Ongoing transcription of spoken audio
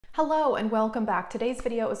Hello and welcome back. Today's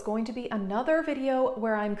video is going to be another video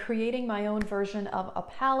where I'm creating my own version of a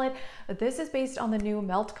palette. This is based on the new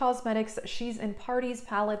Melt Cosmetics She's in Parties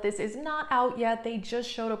palette. This is not out yet. They just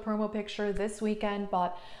showed a promo picture this weekend,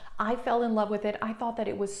 but I fell in love with it. I thought that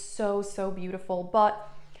it was so beautiful. But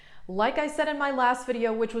like I said in my last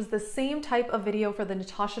video, which was the same type of video for the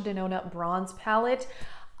Natasha Denona Bronze palette,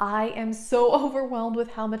 I am so overwhelmed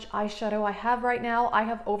with how much eyeshadow I have right now. I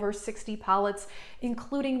have over 60 palettes,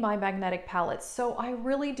 including my magnetic palettes. So I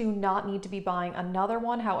really do not need to be buying another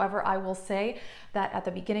one. However, I will say that at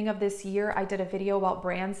the beginning of this year, I did a video about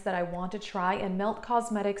brands that I want to try, and Melt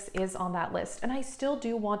Cosmetics is on that list. And I still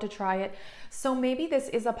do want to try it. So maybe this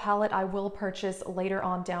is a palette I will purchase later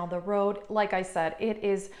on down the road. Like I said, it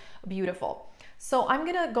is beautiful. So I'm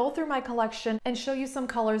gonna go through my collection and show you some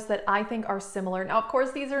colors that I think are similar. Now, of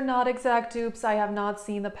course, these are not exact dupes. I have not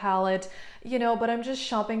seen the palette, but I'm just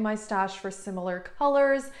shopping my stash for similar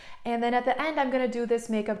colors. And then at the end, I'm gonna do this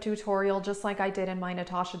makeup tutorial just like I did in my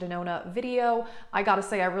Natasha Denona video. I gotta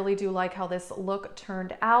say, I really do like how this look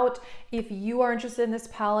turned out. If you are interested in this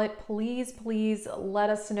palette, please let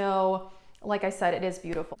us know. Like I said, it is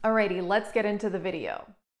beautiful. Alrighty, let's get into the video.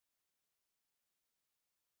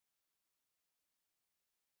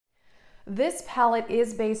 This palette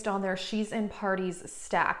is based on their She's in Parties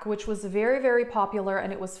stack, which was very popular,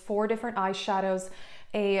 and it was 4 different eyeshadows: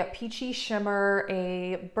 a peachy shimmer,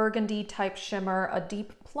 a burgundy type shimmer, a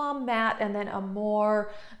deep plum matte, and then a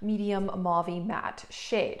more medium mauve matte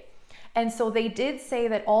shade. And so they did say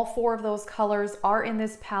that all 4 of those colors are in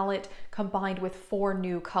this palette combined with 4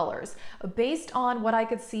 new colors. Based on what I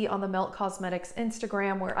could see on the Melt Cosmetics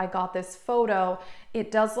Instagram where I got this photo,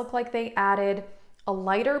 it does look like they added a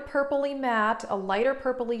lighter purpley matte, a lighter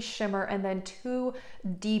purpley shimmer, and then 2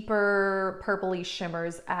 deeper purpley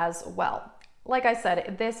shimmers as well. Like I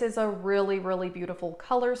said, this is a really beautiful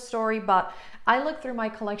color story, but I looked through my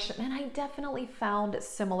collection and I definitely found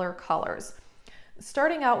similar colors.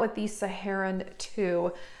 Starting out with the Saharan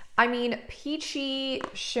 2, I mean, peachy,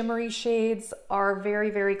 shimmery shades are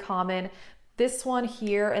very common. This one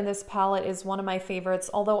here in this palette is one of my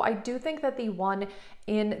favorites, although I do think that the one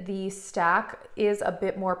in the stack is a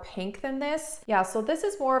bit more pink than this. Yeah, so this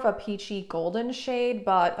is more of a peachy golden shade,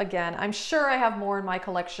 but again, I'm sure I have more in my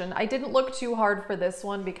collection. I didn't look too hard for this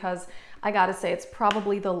one because I gotta say it's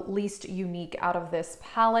probably the least unique out of this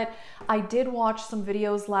palette. I did watch some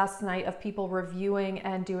videos last night of people reviewing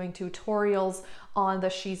and doing tutorials on the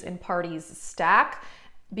She's in Parties stack,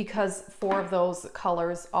 because 4 of those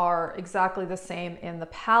colors are exactly the same in the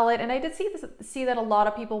palette. And I did see that a lot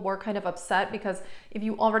of people were kind of upset because if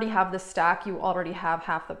you already have the stack, you already have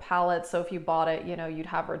half the palette. So if you bought it, you'd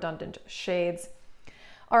have redundant shades.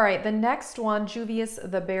 All right, the next one, Juvia's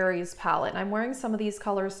The Berries palette. And I'm wearing some of these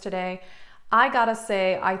colors today. I gotta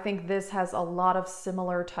say, I think this has a lot of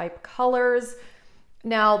similar type colors.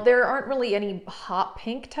 Now, there aren't really any hot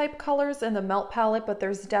pink type colors in the Melt palette, but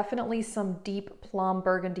there's definitely some deep plum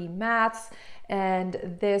burgundy mattes,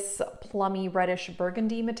 and this plummy reddish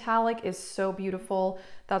burgundy metallic is so beautiful.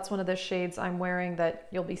 That's one of the shades I'm wearing that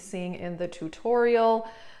you'll be seeing in the tutorial.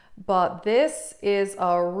 But this is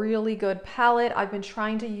a really good palette. I've been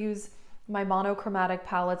trying to use my monochromatic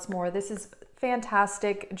palettes more. This is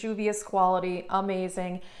fantastic, Juvia's quality,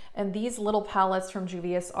 amazing. And these little palettes from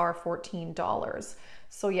Juvia's are $14.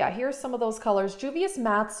 So yeah, here's some of those colors. Juvia's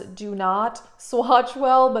mattes do not swatch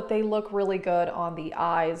well, but they look really good on the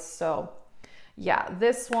eyes. So yeah,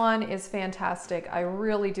 this one is fantastic. I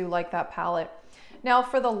really do like that palette. Now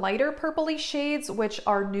for the lighter purpley shades, which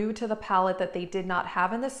are new to the palette that they did not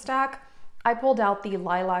have in the stack, I pulled out the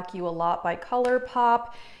Lilac You a Lot by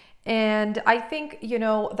ColourPop. And I think,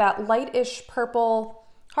 that lightish purple,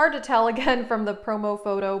 hard to tell again from the promo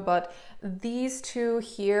photo, but these 2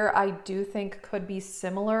 here I do think could be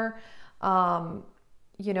similar.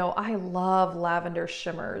 I love lavender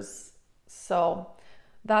shimmers. So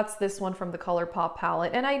that's this one from the ColourPop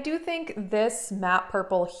palette. And I do think this matte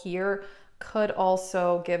purple here could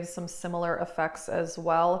also give some similar effects as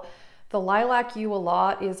well. The Lilac You a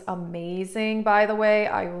Lot is amazing, by the way.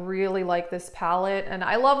 I really like this palette, and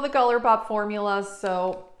I love the ColourPop formula,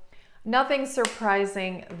 so nothing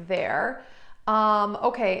surprising there.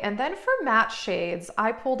 Okay, and then for matte shades,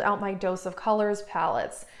 I pulled out my Dose of Colors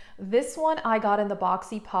palettes. This one I got in the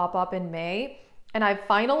Boxy pop-up in May, and I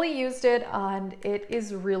finally used it, and it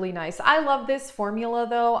is really nice. I love this formula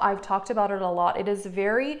though. I've talked about it a lot. It is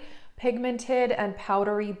very pigmented and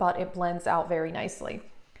powdery, but it blends out very nicely.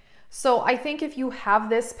 So I think if you have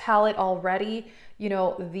this palette already,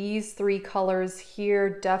 these 3 colors here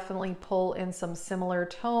definitely pull in some similar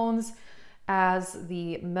tones as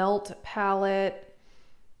the Melt palette.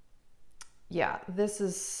 Yeah, this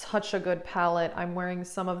is such a good palette. I'm wearing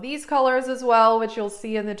some of these colors as well, which you'll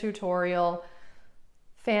see in the tutorial.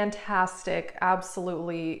 Fantastic,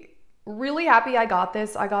 absolutely. Really happy I got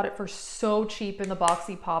this. I got it for so cheap in the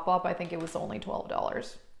Boxy pop-up. I think it was only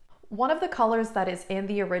 $12. One of the colors that is in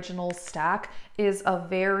the original stack is a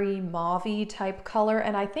very mauve-y type color,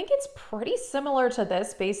 and I think it's pretty similar to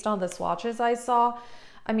this based on the swatches I saw.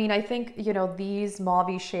 I mean, I think, you know, these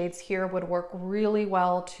mauve shades here would work really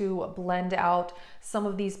well to blend out some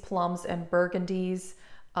of these plums and burgundies.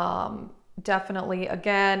 Definitely,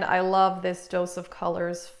 again, I love this Dose of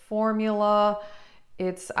Colors formula.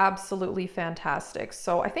 It's absolutely fantastic.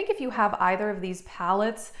 So I think if you have either of these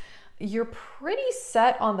palettes, you're pretty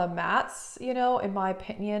set on the mattes, you know, in my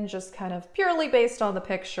opinion, just kind of purely based on the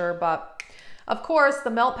picture. But of course, the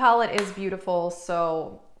Melt palette is beautiful,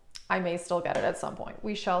 so I may still get it at some point.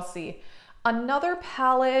 We shall see. Another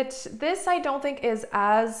palette, this I don't think is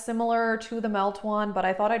as similar to the Melt one, but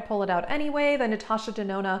I thought I'd pull it out anyway, the Natasha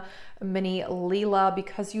Denona Mini Lila,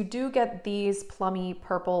 because you do get these plummy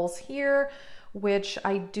purples here, which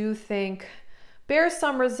I do think bears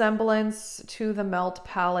some resemblance to the Melt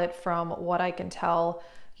palette from what I can tell.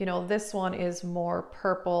 You know, this one is more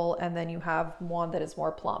purple, and then you have one that is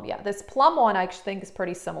more plum. Yeah, this plum one I think is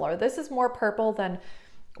pretty similar. This is more purple than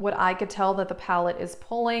what I could tell that the palette is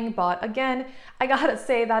pulling. But again, I gotta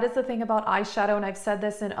say, that is the thing about eyeshadow, and I've said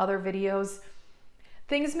this in other videos.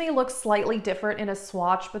 Things may look slightly different in a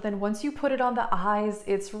swatch, but then once you put it on the eyes,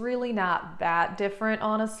 it's really not that different,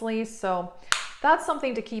 honestly. So that's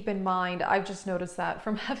something to keep in mind. I've just noticed that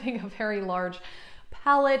from having a very large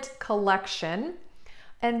palette collection.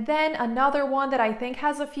 And then another one that I think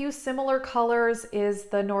has a few similar colors is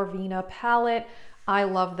the Norvina palette. I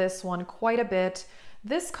love this one quite a bit.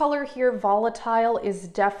 This color here, Volatile, is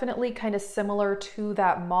definitely kind of similar to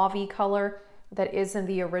that mauve color that is in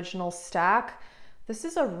the original stack. This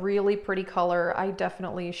is a really pretty color. I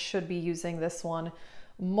definitely should be using this one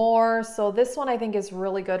more. So this one I think is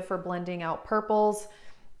really good for blending out purples.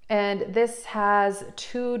 And this has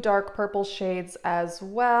two dark purple shades as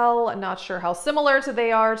well. I'm not sure how similar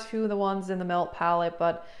they are to the ones in the Melt palette,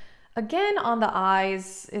 but again, on the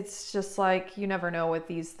eyes, it's just like, you never know with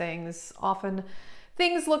these things. Often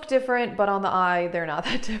things look different, but on the eye, they're not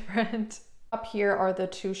that different. Up here are the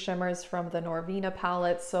two shimmers from the Norvina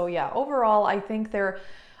palette. So yeah, overall, I think there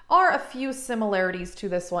are a few similarities to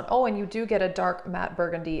this one. Oh, and you do get a dark matte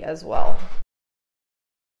burgundy as well.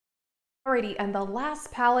 Alrighty, and the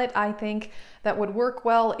last palette I think that would work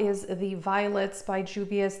well is the Violets by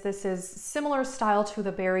Juvia's. This is similar style to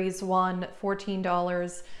the Berries one,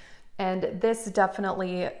 $14. And this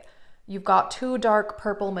definitely, you've got two dark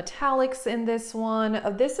purple metallics in this one.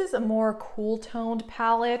 This is a more cool toned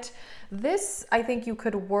palette. This, I think you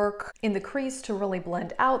could work in the crease to really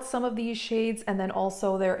blend out some of these shades. And then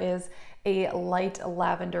also there is a light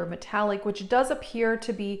lavender metallic, which does appear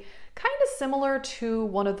to be kind of similar to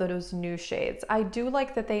one of those new shades. I do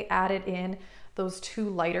like that they added in those two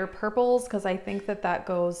lighter purples because I think that that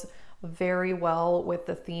goes very well with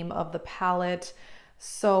the theme of the palette.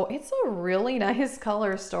 So it's a really nice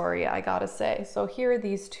color story, I gotta say. So here are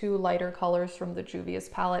these two lighter colors from the Juvia's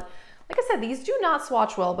palette. Like I said, these do not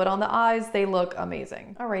swatch well, but on the eyes, they look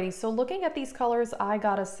amazing. Alrighty, so looking at these colors, I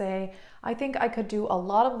gotta say, I think I could do a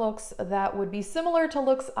lot of looks that would be similar to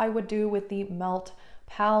looks I would do with the Melt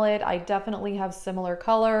palette. I definitely have similar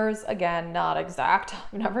colors. Again, not exact.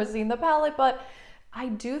 I've never seen the palette, but I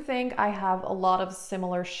do think I have a lot of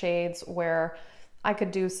similar shades where I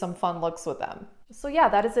could do some fun looks with them. So yeah,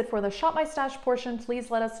 that is it for the Shop My Stash portion.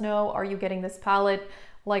 Please let us know, are you getting this palette?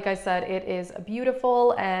 Like I said, it is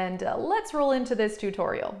beautiful, and let's roll into this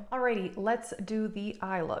tutorial. Alrighty, let's do the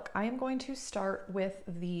eye look. I am going to start with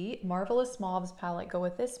the Marvelous Mauves palette. Go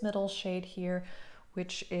with this middle shade here,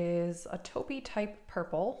 which is a taupey type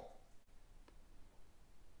purple.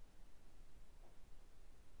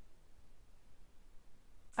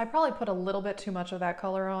 I probably put a little bit too much of that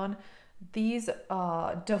color on. These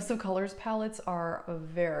Dose of Colors palettes are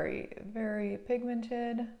very, very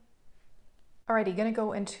pigmented. Alrighty, gonna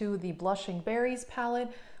go into the Blushing Berries palette.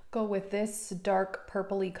 Go with this dark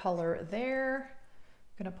purpley color there.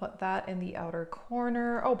 Gonna put that in the outer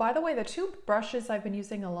corner. Oh, by the way, the two brushes I've been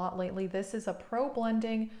using a lot lately, this is a Pro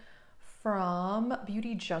Blending from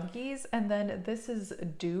Beauty Junkies, and then this is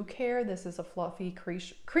Do Care. This is a fluffy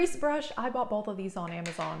crease brush. I bought both of these on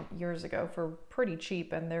Amazon years ago for pretty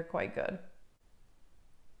cheap, and they're quite good.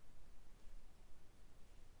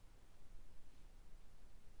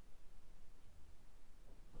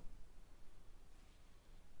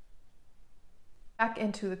 Back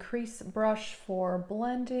into the crease brush for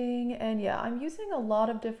blending. And yeah, I'm using a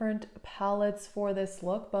lot of different palettes for this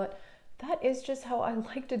look, but that is just how I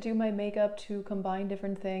like to do my makeup, to combine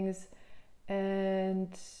different things.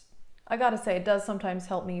 And I gotta say, it does sometimes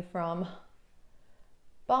help me from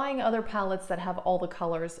buying other palettes that have all the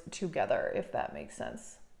colors together, if that makes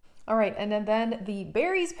sense. All right, and then the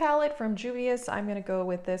Berries palette from Juvia's, I'm gonna go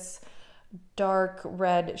with this dark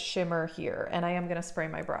red shimmer here, and I am gonna spray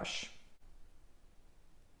my brush.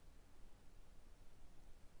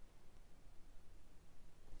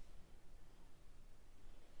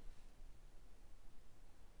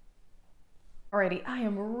 Alrighty, I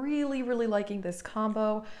am really liking this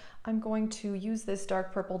combo. I'm going to use this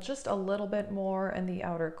dark purple just a little bit more in the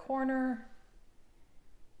outer corner.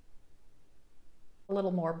 A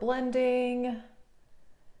little more blending.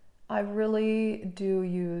 I really do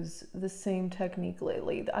use the same technique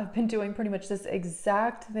lately. I've been doing pretty much this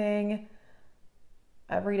exact thing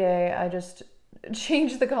every day. I just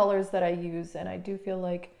change the colors that I use, and I do feel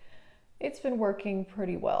like it's been working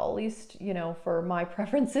pretty well, at least, you know, for my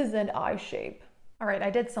preferences and eye shape. All right,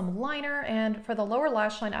 I did some liner, and for the lower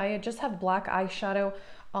lash line, I just have black eyeshadow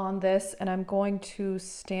on this, and I'm going to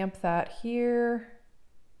stamp that here.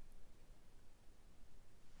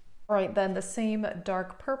 All right, then the same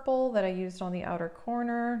dark purple that I used on the outer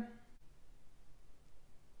corner.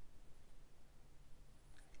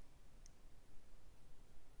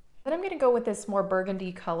 Then I'm gonna go with this more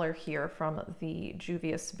burgundy color here from the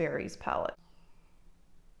Juvia's Berries palette.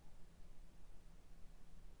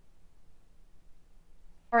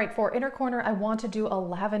 All right, for inner corner, I want to do a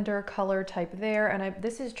lavender color type there, and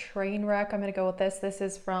this is Trainwreck. I'm gonna go with this. This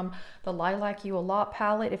is from the Lilac You a Lot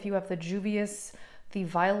palette. If you have the Juvia's, the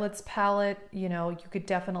Violets palette, you know, you could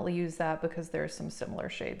definitely use that because there's some similar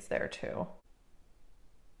shades there too.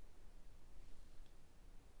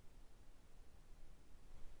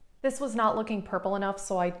 This was not looking purple enough,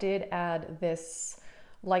 so I did add this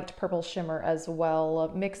light purple shimmer as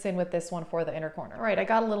well, mix in with this one for the inner corner. All right, I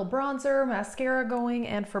got a little bronzer, mascara going,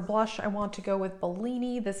 and for blush, I want to go with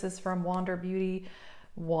Bellini. This is from Wander Beauty,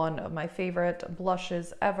 one of my favorite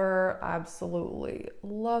blushes ever. Absolutely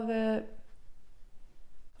love it.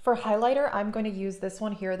 For highlighter, I'm going to use this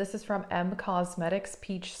one here. This is from Emme Cosmetics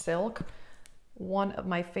Peach Silk, one of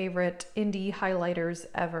my favorite indie highlighters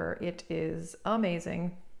ever. It is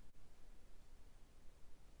amazing.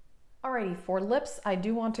 Alrighty, for lips, I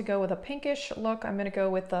do want to go with a pinkish look. I'm gonna go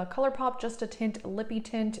with the ColourPop Just a Tint Lippy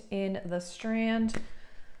Tint in the Strand.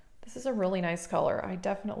 This is a really nice color. I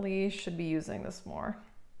definitely should be using this more.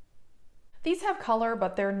 These have color,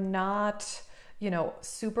 but they're not, you know,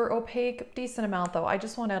 super opaque. Decent amount though. I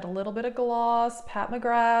just want to add a little bit of gloss. Pat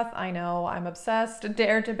McGrath, I know, I'm obsessed.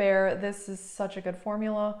 Dare to Bear, this is such a good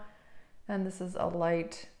formula. And this is a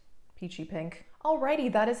light peachy pink.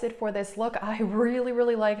 Alrighty, that is it for this look. I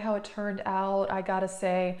really like how it turned out. I gotta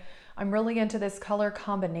say, I'm really into this color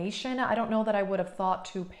combination. I don't know that I would have thought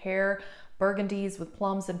to pair burgundies with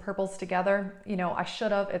plums and purples together. You know, I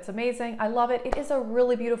should have. It's amazing. I love it. It is a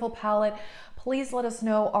really beautiful palette. Please let us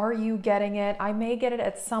know, are you getting it? I may get it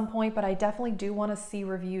at some point, but I definitely do want to see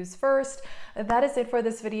reviews first. That is it for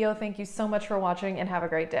this video. Thank you so much for watching and have a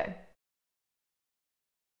great day.